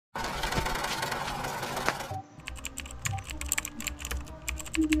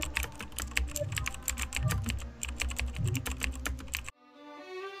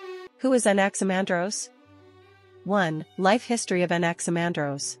Who is Anaximandros? 1. Life history of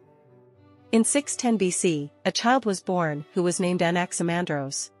Anaximandros. In 610 BC, a child was born who was named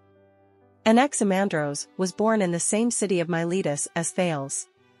Anaximandros. Anaximandros was born in the same city of Miletus as Thales.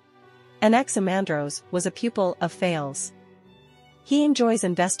 Anaximandros was a pupil of Thales. He enjoys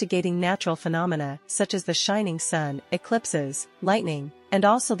investigating natural phenomena such as the shining sun, eclipses, lightning, and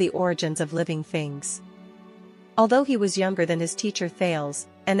also the origins of living things. Although he was younger than his teacher Thales,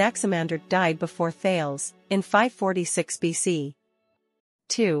 Anaximander died before Thales, in 546 BC.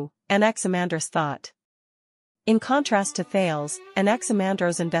 2. Anaximandros' thought. In contrast to Thales,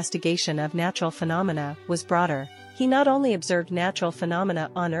 Anaximandros' investigation of natural phenomena was broader. He not only observed natural phenomena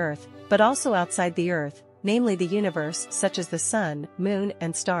on Earth, but also outside the Earth, namely the universe such as the sun, moon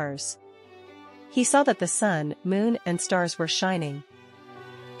and stars. He saw that the sun, moon and stars were shining.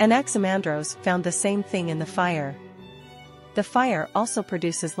 Anaximandros found the same thing in the fire. The fire also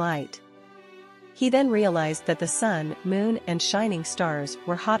produces light. He then realized that the sun, moon and shining stars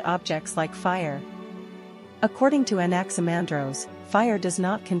were hot objects like fire. According to Anaximandros, fire does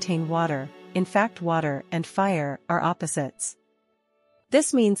not contain water. In fact, water and fire are opposites.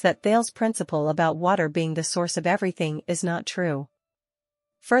 This means that Thales' principle about water being the source of everything is not true.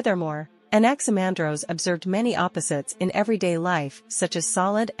 Furthermore, Anaximandros observed many opposites in everyday life such as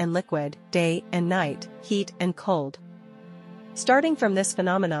solid and liquid, day and night, heat and cold. Starting from this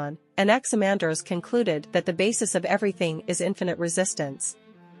phenomenon, Anaximandros concluded that the basis of everything is infinite resistance.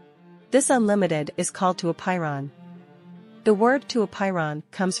 This unlimited is called tuapeiron. The word tuapeiron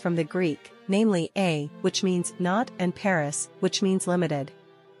comes from the Greek, namely a, which means not, and paris, which means limited.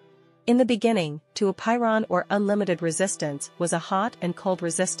 In the beginning, tuapeiron or unlimited resistance was a hot and cold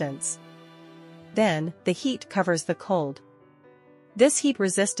resistance. Then, the heat covers the cold. This heat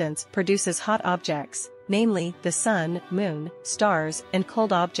resistance produces hot objects, namely the sun, moon, stars, and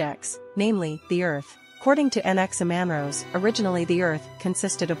cold objects, namely the earth. According to Anaximandros, originally the earth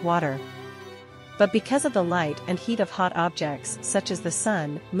consisted of water. But because of the light and heat of hot objects such as the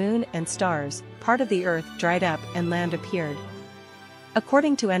sun, moon and stars, part of the earth dried up and land appeared.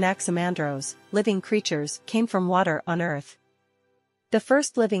 According to Anaximandros, living creatures came from water on earth. The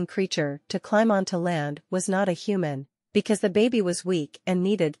first living creature to climb onto land was not a human, because the baby was weak and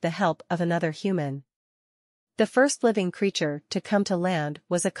needed the help of another human. The first living creature to come to land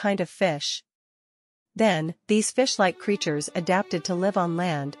was a kind of fish. Then, these fish-like creatures adapted to live on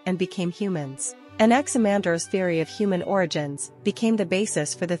land and became humans. Anaximandros' theory of human origins became the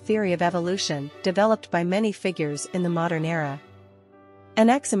basis for the theory of evolution developed by many figures in the modern era.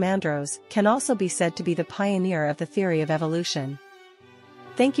 Anaximandros can also be said to be the pioneer of the theory of evolution.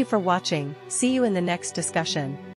 Thank you for watching. See you in the next discussion.